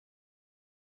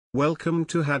Welcome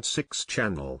to had6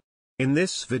 channel. In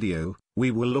this video,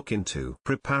 we will look into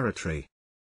preparatory.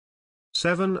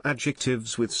 7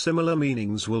 adjectives with similar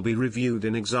meanings will be reviewed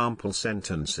in example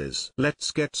sentences.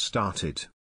 Let's get started.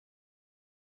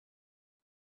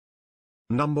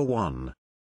 Number 1.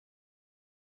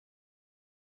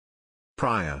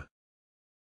 Prior.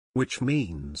 Which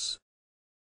means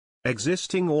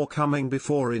existing or coming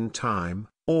before in time,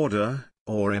 order,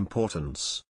 or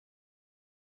importance.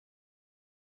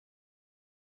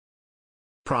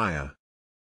 Prior.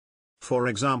 For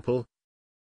example,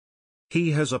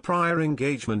 he has a prior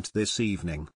engagement this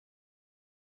evening.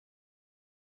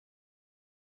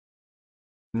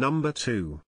 Number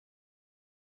 2.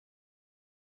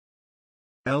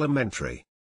 Elementary.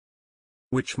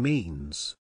 Which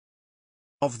means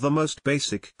of the most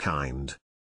basic kind.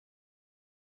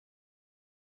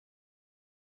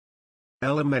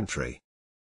 Elementary.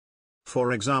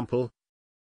 For example,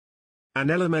 an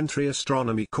elementary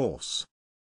astronomy course.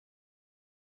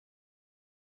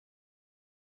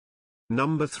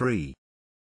 Number 3.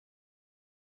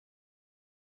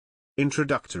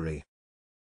 Introductory.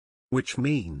 Which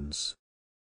means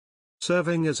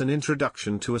serving as an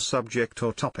introduction to a subject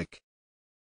or topic.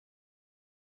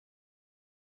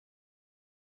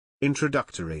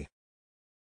 Introductory.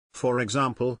 For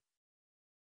example,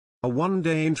 a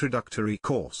one-day introductory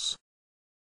course.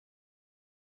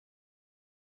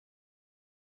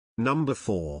 Number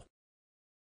 4.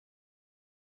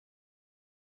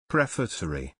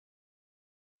 Prefatory.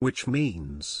 Which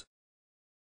means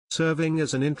serving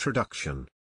as an introduction.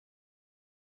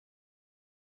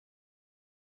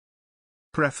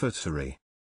 Prefatory.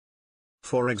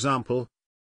 For example,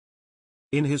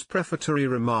 in his prefatory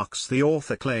remarks the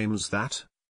author claims that.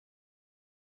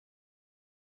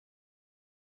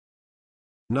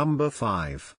 Number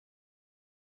 5.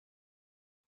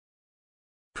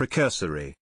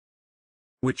 Precursory.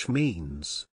 Which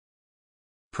means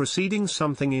preceding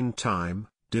something in time,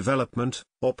 development,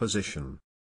 or position.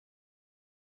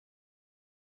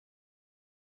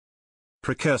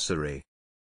 Precursory.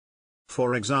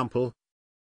 For example,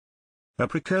 a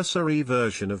precursory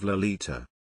version of Lolita.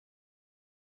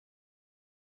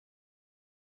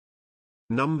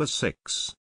 Number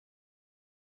 6.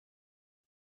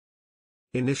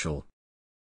 Initial.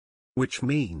 Which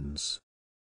means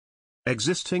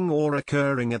existing or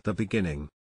occurring at the beginning.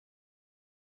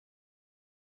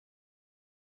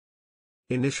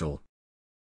 Initial.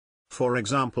 For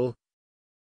example,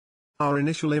 our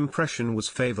initial impression was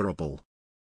favorable.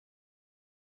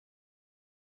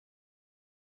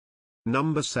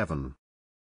 Number 7.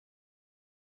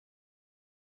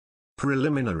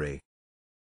 Preliminary.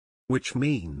 Which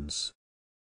means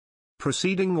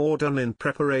proceeding or done in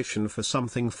preparation for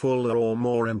something fuller or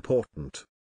more important.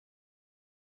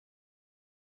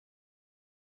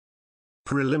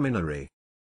 Preliminary.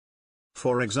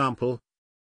 For example,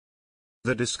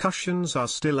 the discussions are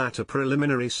still at a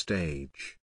preliminary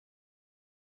stage.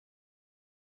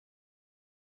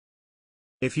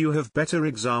 If you have better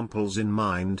examples in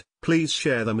mind, please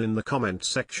share them in the comment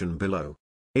section below.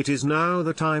 It is now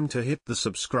the time to hit the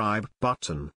subscribe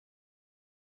button.